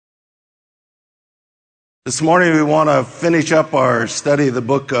This morning we want to finish up our study of the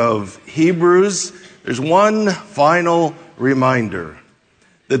book of Hebrews. There's one final reminder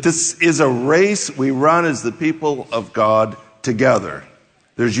that this is a race we run as the people of God together.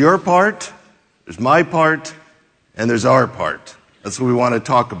 There's your part, there's my part, and there's our part. That's what we want to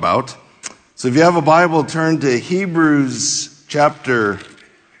talk about. So if you have a Bible, turn to Hebrews chapter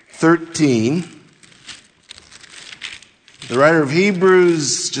 13. The writer of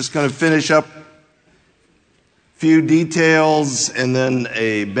Hebrews just going to finish up few details and then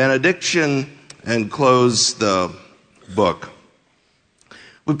a benediction and close the book.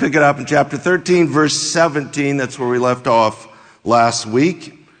 We pick it up in chapter 13, verse 17. That's where we left off last week.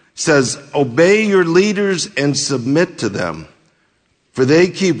 It says, "Obey your leaders and submit to them, for they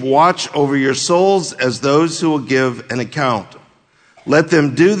keep watch over your souls as those who will give an account. Let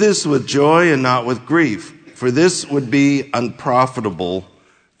them do this with joy and not with grief, for this would be unprofitable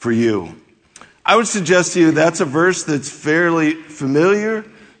for you." I would suggest to you that's a verse that's fairly familiar,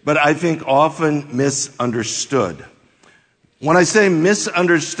 but I think often misunderstood. When I say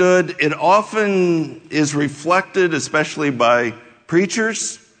misunderstood, it often is reflected, especially by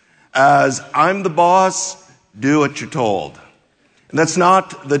preachers, as I'm the boss, do what you're told. And that's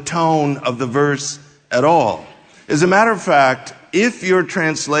not the tone of the verse at all. As a matter of fact, if your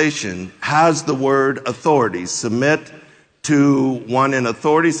translation has the word authority, submit to one in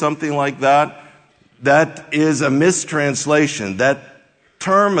authority, something like that, that is a mistranslation. That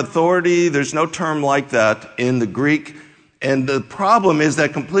term authority, there's no term like that in the Greek. And the problem is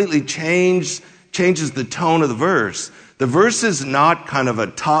that completely changes the tone of the verse. The verse is not kind of a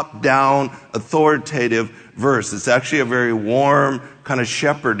top-down authoritative verse. It's actually a very warm, kind of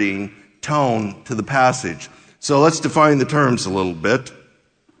shepherding tone to the passage. So let's define the terms a little bit.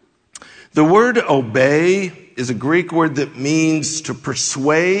 The word obey is a Greek word that means to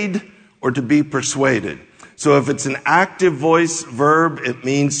persuade or to be persuaded. So if it's an active voice verb, it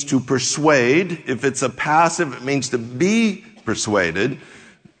means to persuade. If it's a passive, it means to be persuaded.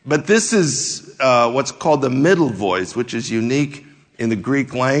 But this is what's called the middle voice, which is unique in the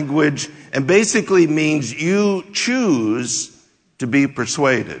Greek language, and basically means you choose to be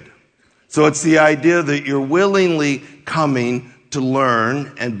persuaded. So it's the idea that you're willingly coming to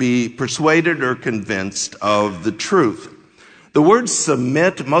learn and be persuaded or convinced of the truth. The word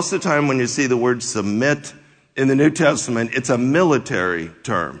submit, most of the time when you see the word submit in the New Testament, it's a military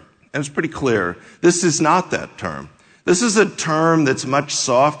term. And it's pretty clear. This is not that term. This is a term that's much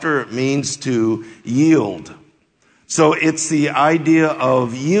softer. It means to yield. So it's the idea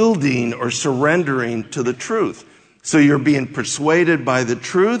of yielding or surrendering to the truth. So you're being persuaded by the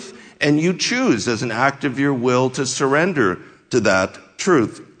truth, and you choose as an act of your will to surrender to that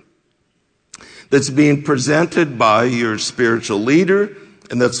truth that's being presented by your spiritual leader.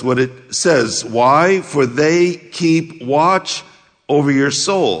 And that's what it says. Why? For they keep watch over your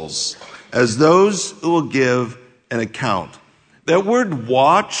souls as those who will give an account. That word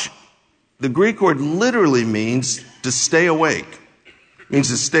watch, the Greek word literally means to stay awake. It means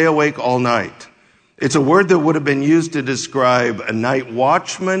to stay awake all night. It's a word that would have been used to describe a night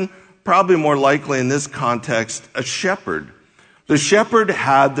watchman, probably more likely in this context, a shepherd. The shepherd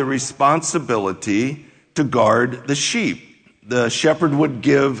had the responsibility to guard the sheep. The shepherd would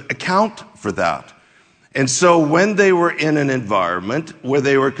give account for that. And so when they were in an environment where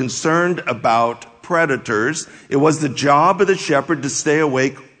they were concerned about predators, it was the job of the shepherd to stay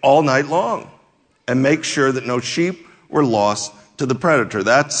awake all night long and make sure that no sheep were lost to the predator.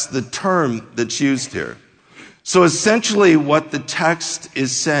 That's the term that's used here. So essentially what the text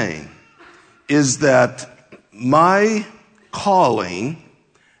is saying is that my calling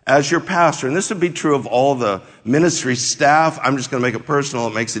as your pastor, and this would be true of all the ministry staff. I'm just going to make it personal.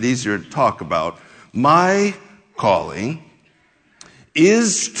 It makes it easier to talk about. My calling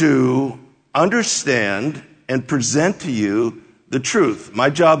is to understand and present to you the truth. My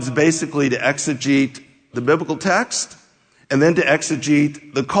job is basically to exegete the biblical text and then to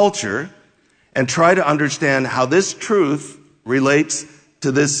exegete the culture and try to understand how this truth relates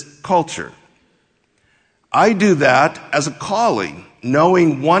to this culture. I do that as a calling,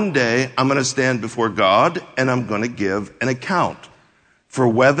 knowing one day I'm going to stand before God and I'm going to give an account for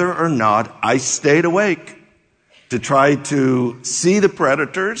whether or not I stayed awake to try to see the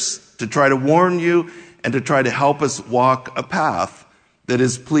predators, to try to warn you, and to try to help us walk a path that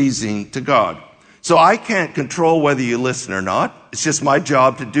is pleasing to God. So I can't control whether you listen or not. It's just my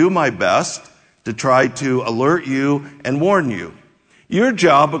job to do my best to try to alert you and warn you. Your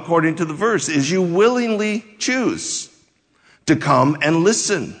job, according to the verse, is you willingly choose to come and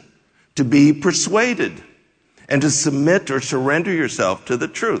listen, to be persuaded, and to submit or surrender yourself to the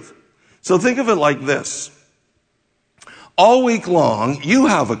truth. So think of it like this. All week long, you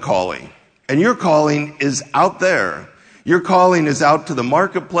have a calling, and your calling is out there. Your calling is out to the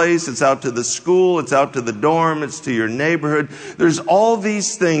marketplace, it's out to the school, it's out to the dorm, it's to your neighborhood. There's all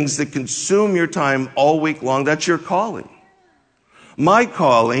these things that consume your time all week long. That's your calling. My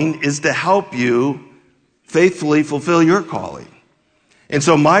calling is to help you faithfully fulfill your calling. And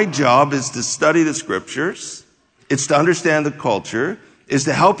so my job is to study the scriptures. It's to understand the culture. Is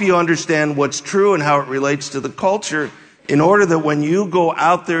to help you understand what's true and how it relates to the culture in order that when you go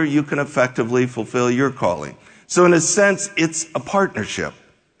out there, you can effectively fulfill your calling. So in a sense, it's a partnership.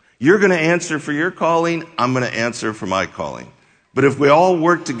 You're going to answer for your calling. I'm going to answer for my calling. But if we all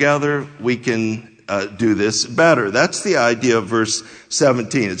work together, we can do this better. That's the idea of verse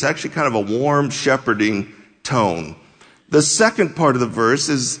 17. It's actually kind of a warm shepherding tone. The second part of the verse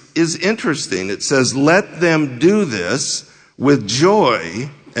is interesting. It says, let them do this with joy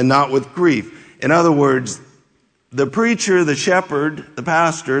and not with grief. In other words, the preacher, the shepherd, the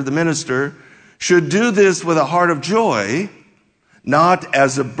pastor, the minister should do this with a heart of joy, not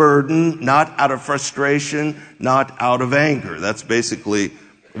as a burden, not out of frustration, not out of anger. That's basically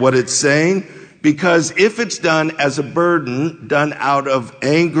what it's saying. Because if it's done as a burden, done out of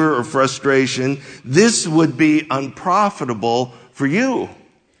anger or frustration, this would be unprofitable for you.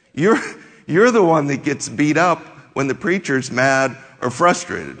 You're the one that gets beat up when the preacher's mad or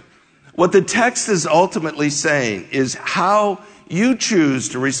frustrated. What the text is ultimately saying is how you choose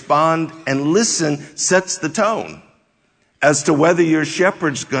to respond and listen sets the tone as to whether your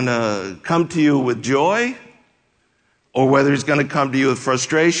shepherd's going to come to you with joy or whether he's going to come to you with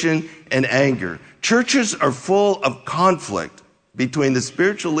frustration and anger. Churches are full of conflict between the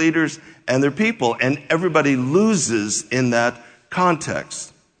spiritual leaders and their people, and everybody loses in that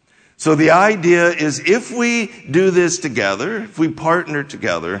context. So the idea is if we do this together, if we partner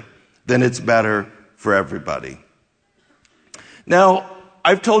together, then it's better for everybody. Now,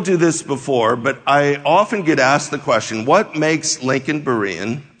 I've told you this before, but I often get asked the question, what makes Lincoln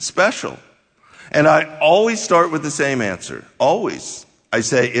Berean special? And I always start with the same answer. Always. I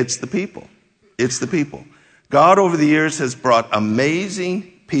say, it's the people. It's the people. God over the years has brought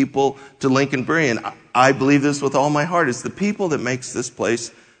amazing people to Lincoln Berean. I believe this with all my heart. It's the people that makes this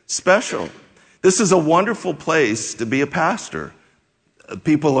place special. This is a wonderful place to be a pastor.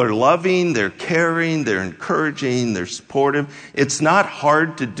 People are loving, they're caring, they're encouraging, they're supportive. It's not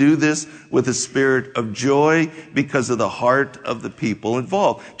hard to do this with a spirit of joy because of the heart of the people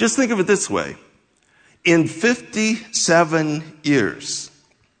involved. Just think of it this way. In 57 years,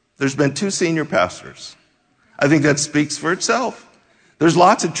 there's been 2 senior pastors. I think that speaks for itself. There's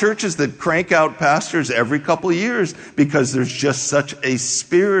lots of churches that crank out pastors every couple of years because there's just such a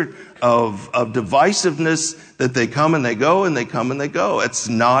spirit of divisiveness that they come and they go and they come and they go. It's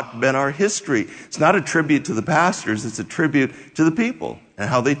not been our history. It's not a tribute to the pastors. It's a tribute to the people and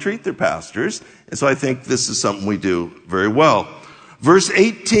how they treat their pastors. And so I think this is something we do very well. Verse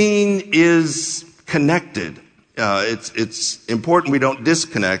 18 is connected. It's important we don't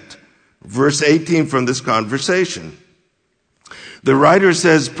disconnect verse 18 from this conversation. The writer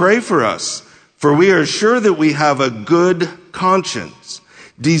says, pray for us, for we are sure that we have a good conscience,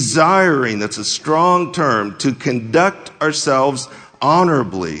 desiring, that's a strong term, to conduct ourselves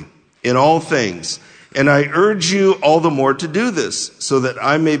honorably in all things. And I urge you all the more to do this, so that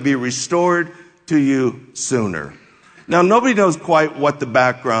I may be restored to you sooner. Now, nobody knows quite what the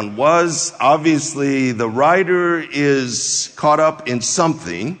background was. Obviously, the writer is caught up in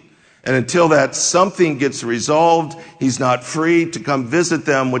something. And until that something gets resolved, he's not free to come visit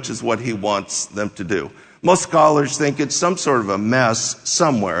them, which is what he wants them to do. Most scholars think it's some sort of a mess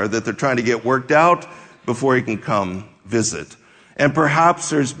somewhere that they're trying to get worked out before he can come visit. And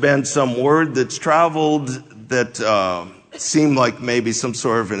perhaps there's been some word that's traveled that seemed like maybe some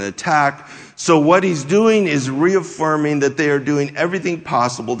sort of an attack. So what he's doing is reaffirming that they are doing everything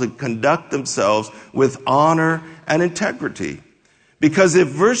possible to conduct themselves with honor and integrity. Because if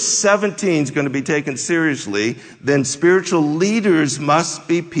verse 17 is going to be taken seriously, then spiritual leaders must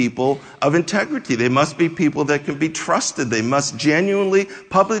be people of integrity. They must be people that can be trusted. They must genuinely,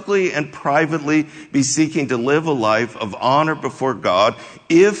 publicly, and privately be seeking to live a life of honor before God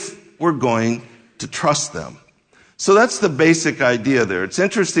if we're going to trust them. So that's the basic idea there. It's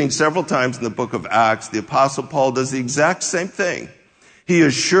interesting, several times in the book of Acts, the Apostle Paul does the exact same thing. He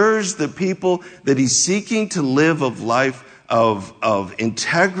assures the people that he's seeking to live a life of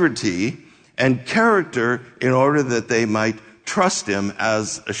integrity and character in order that they might trust him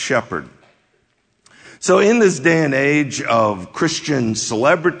as a shepherd. So in this day and age of Christian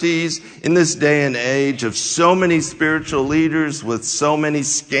celebrities, in this day and age of so many spiritual leaders with so many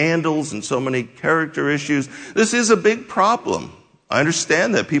scandals and so many character issues, this is a big problem. I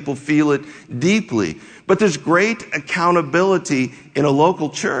understand that. People feel it deeply. But there's great accountability in a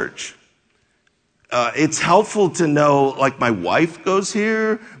local church. It's helpful to know, like, my wife goes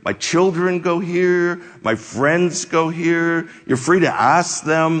here, my children go here, my friends go here. You're free to ask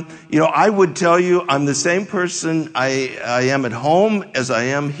them. I would tell you I'm the same person I am at home as I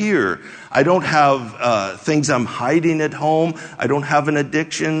am here. I don't have things I'm hiding at home. I don't have an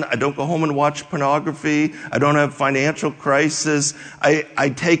addiction. I don't go home and watch pornography. I don't have financial crisis. I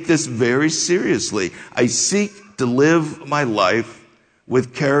take this very seriously. I seek to live my life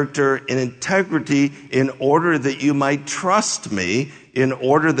with character and integrity in order that you might trust me, in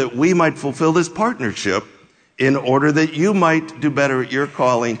order that we might fulfill this partnership, in order that you might do better at your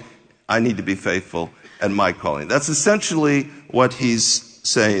calling. I need to be faithful at my calling. That's essentially what he's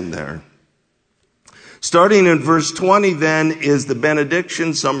saying there. Starting in verse 20 then is the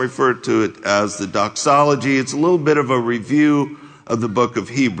benediction. Some refer to it as the doxology. It's a little bit of a review of the book of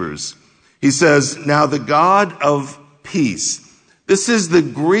Hebrews. He says, "Now the God of peace." This is the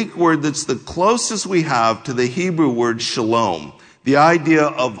Greek word that's the closest we have to the Hebrew word shalom, the idea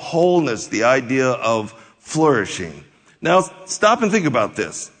of wholeness, the idea of flourishing. Now, stop and think about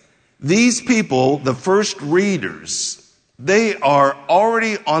this. These people, the first readers, they are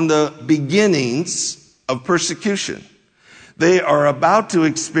already on the beginnings of persecution. They are about to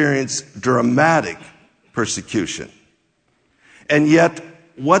experience dramatic persecution. And yet,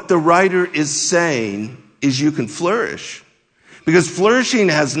 what the writer is saying is you can flourish. Because flourishing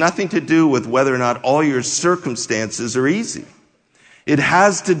has nothing to do with whether or not all your circumstances are easy. It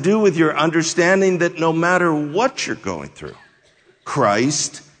has to do with your understanding that no matter what you're going through,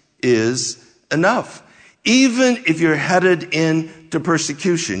 Christ is enough. Even if you're headed into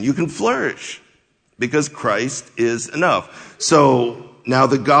persecution, you can flourish because Christ is enough. So now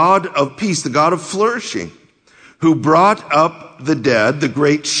the God of peace, the God of flourishing, who brought up the dead, the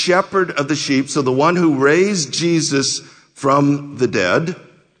great shepherd of the sheep, so the one who raised Jesus from the dead.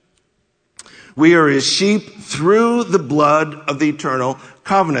 We are his sheep through the blood of the eternal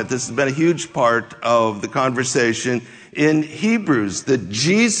covenant. This has been a huge part of the conversation in Hebrews, that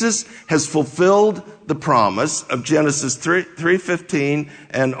Jesus has fulfilled the promise of Genesis 3:15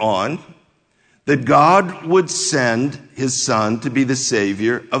 and on, that God would send his son to be the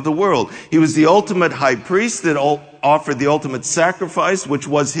savior of the world. He was the ultimate high priest that offered the ultimate sacrifice, which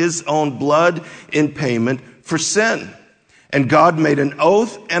was his own blood in payment for sin. And God made an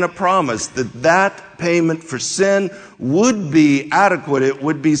oath and a promise that that payment for sin would be adequate. It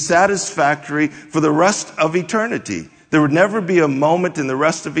would be satisfactory for the rest of eternity. There would never be a moment in the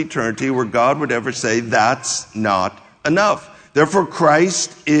rest of eternity where God would ever say, that's not enough. Therefore,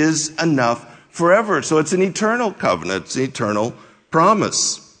 Christ is enough forever. So it's an eternal covenant. It's an eternal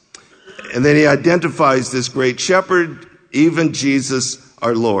promise. And then he identifies this great shepherd, even Jesus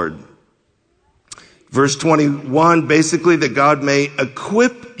our Lord. Verse 21, basically, that God may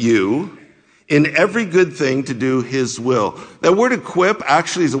equip you in every good thing to do his will. That word equip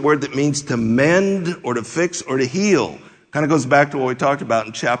actually is a word that means to mend or to fix or to heal. Kind of goes back to what we talked about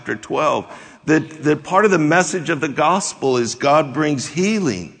in chapter 12. That part of the message of the gospel is God brings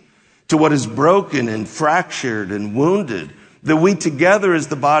healing to what is broken and fractured and wounded. That we together as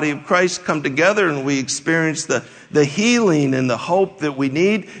the body of Christ come together and we experience the healing and the hope that we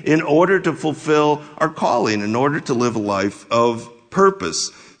need in order to fulfill our calling, in order to live a life of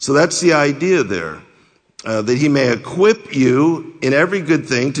purpose. So that's the idea there, that he may equip you in every good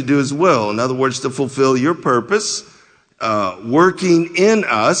thing to do his will. In other words, to fulfill your purpose, working in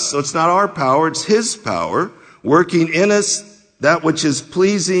us. So it's not our power, it's his power, working in us that which is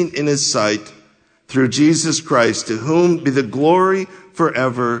pleasing in his sight, through Jesus Christ, to whom be the glory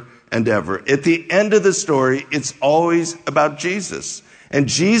forever and ever. At the end of the story, it's always about Jesus. And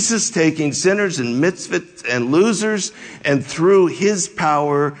Jesus taking sinners and misfits and losers, and through his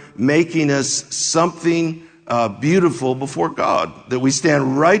power making us something beautiful before God. That we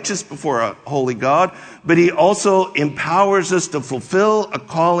stand righteous before a holy God, but he also empowers us to fulfill a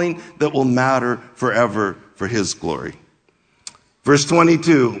calling that will matter forever for his glory. Verse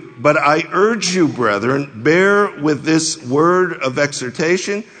 22, but I urge you, brethren, bear with this word of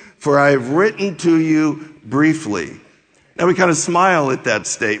exhortation, for I have written to you briefly. Now we kind of smile at that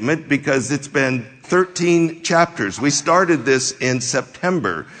statement because it's been 13 chapters. We started this in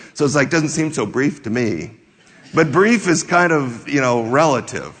September, so it's like, doesn't seem so brief to me. But brief is kind of,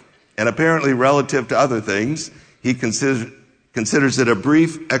 relative. And apparently relative to other things, he considers considers it a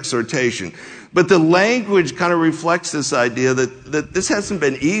brief exhortation. But the language kind of reflects this idea that this hasn't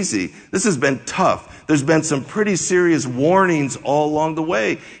been easy. This has been tough. There's been some pretty serious warnings all along the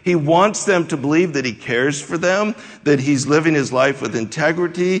way. He wants them to believe that he cares for them, that he's living his life with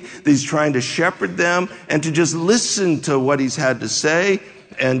integrity, that he's trying to shepherd them, and to just listen to what he's had to say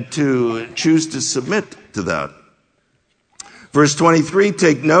and to choose to submit to that. Verse 23,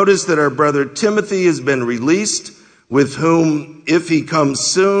 take notice that our brother Timothy has been released, with whom, if he comes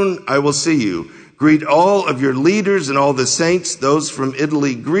soon, I will see you. Greet all of your leaders and all the saints. Those from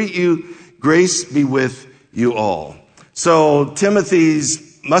Italy greet you. Grace be with you all. So Timothy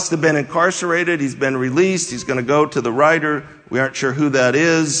must have been incarcerated. He's been released. He's going to go to the writer. We aren't sure who that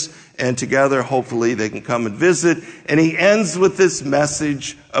is. And together, hopefully, they can come and visit. And he ends with this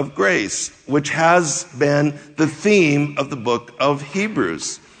message of grace, which has been the theme of the book of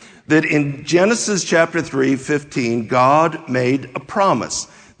Hebrews. That in Genesis chapter 3:15, God made a promise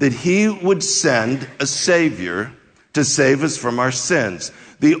that he would send a Savior to save us from our sins.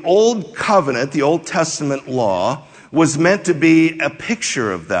 The Old Covenant, the Old Testament law, was meant to be a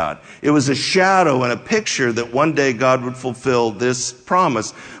picture of that. It was a shadow and a picture that one day God would fulfill this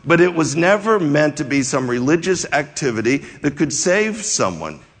promise. But it was never meant to be some religious activity that could save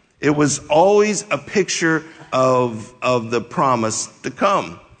someone. It was always a picture of the promise to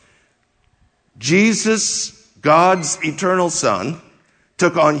come. Jesus, God's eternal Son,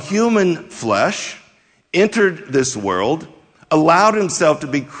 took on human flesh, entered this world, allowed himself to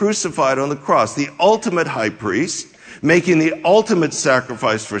be crucified on the cross, the ultimate high priest, making the ultimate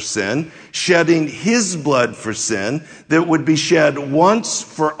sacrifice for sin, shedding his blood for sin that would be shed once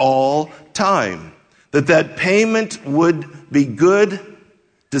for all time. That payment would be good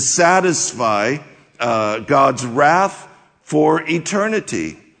to satisfy God's wrath for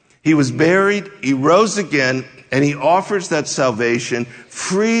eternity. He was buried, he rose again, and he offers that salvation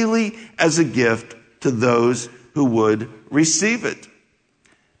freely as a gift to those who would receive it.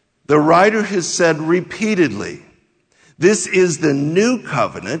 The writer has said repeatedly, this is the new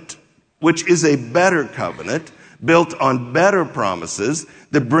covenant, which is a better covenant, built on better promises,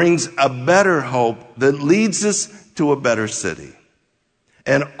 that brings a better hope, that leads us to a better city.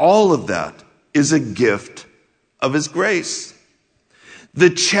 And all of that is a gift of his grace. The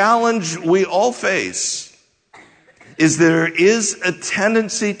challenge we all face is there is a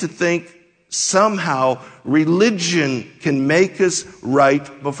tendency to think somehow religion can make us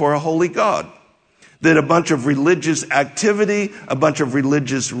right before a holy God. That a bunch of religious activity, a bunch of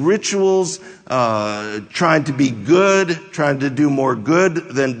religious rituals, trying to be good, trying to do more good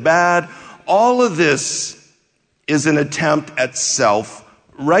than bad, all of this is an attempt at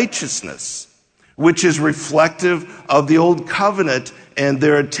self-righteousness, which is reflective of the old covenant and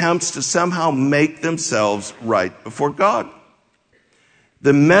their attempts to somehow make themselves right before God.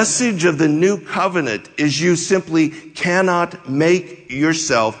 The message of the new covenant is you simply cannot make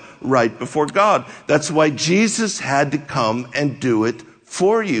yourself right before God. That's why Jesus had to come and do it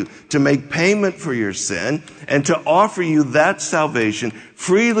for you, to make payment for your sin and to offer you that salvation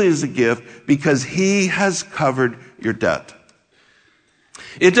freely as a gift because he has covered your debt.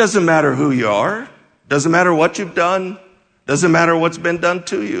 It doesn't matter who you are, doesn't matter what you've done, doesn't matter what's been done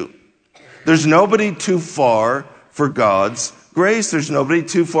to you. There's nobody too far for God's grace. There's nobody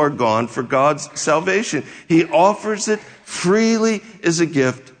too far gone for God's salvation. He offers it freely as a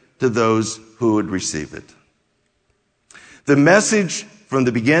gift to those who would receive it. The message from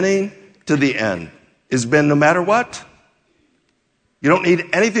the beginning to the end has been no matter what, you don't need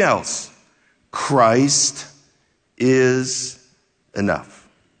anything else. Christ is enough.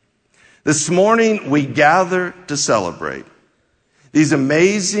 This morning we gather to celebrate these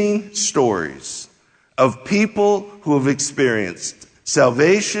amazing stories of people who have experienced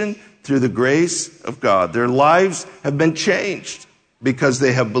salvation through the grace of God. Their lives have been changed because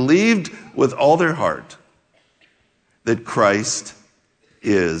they have believed with all their heart that Christ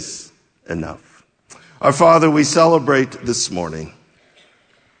is enough. Our Father, we celebrate this morning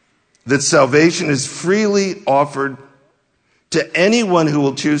that salvation is freely offered to anyone who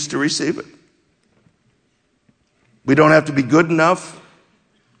will choose to receive it. We don't have to be good enough.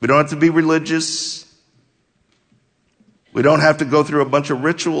 We don't have to be religious. We don't have to go through a bunch of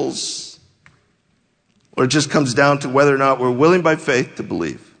rituals. Or it just comes down to whether or not we're willing by faith to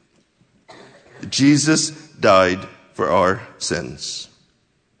believe that Jesus died for our sins.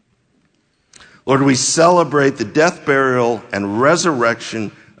 Lord, we celebrate the death, burial, and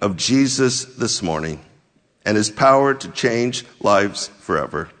resurrection of Jesus this morning and his power to change lives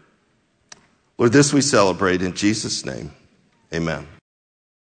forever. Lord, this we celebrate in Jesus' name. Amen.